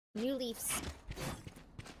New leaves.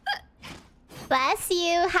 Bless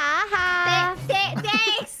you, ha ha.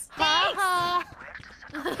 Thanks. Ha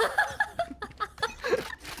ha.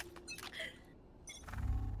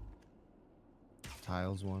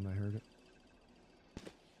 Tiles one, I heard it.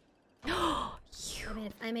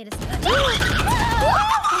 I made a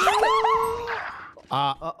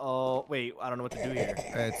Uh-oh. Wait, I don't know what to do here.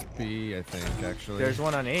 It's B, I think, actually. There's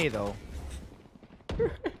one on A, though.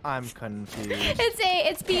 I'm confused. It's A,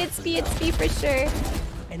 it's B, it's B, it's B for sure.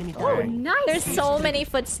 Enemy Oh, down. nice. There's so many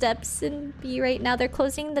footsteps in B right now. They're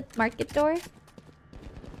closing the market door.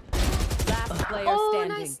 Last player Oh,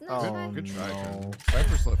 standing. nice. Oh, Try. Good try, no. Jen.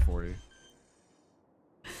 Cypher slip for you.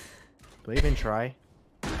 Do I even try?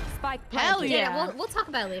 Spike Hell planted. Janet, we'll talk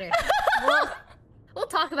about it later. we'll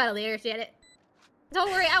talk about it later, Janet. Don't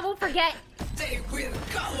worry, I won't forget. Well,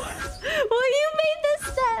 you made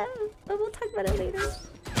this step. But we'll talk about it later.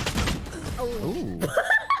 Ooh.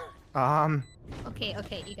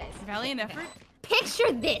 Okay, you guys. Valiant effort.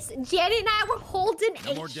 Picture this. Janet and I were holding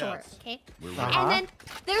A short, okay? And then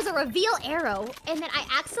there's a reveal arrow, and then I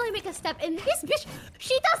accidentally make a step, and this bitch,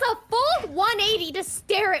 she does a full 180 to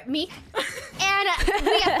stare at me. And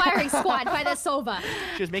we have firing squad by the Sova.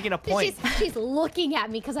 She was making a point. She's looking at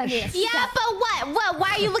me because I made a step. Yeah, but what?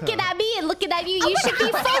 Why are you looking at me and looking at you? You should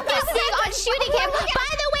be focusing on shooting him.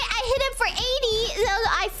 By the way, I hit him for 80.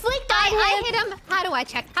 I flicked on him. I hit him. How do I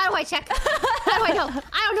check? How do I know?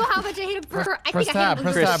 I don't know how much I hit him for. I Press think I tab, hit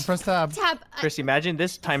him. press tab. Chris, imagine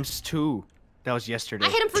this times 2. That was yesterday. I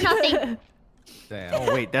hit him for nothing. Damn.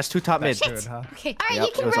 Oh, wait, that's 2 top mid. Good, huh? Okay. All right, Yep,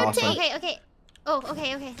 you can it was rotate. awesome. Okay. Oh,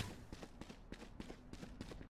 okay.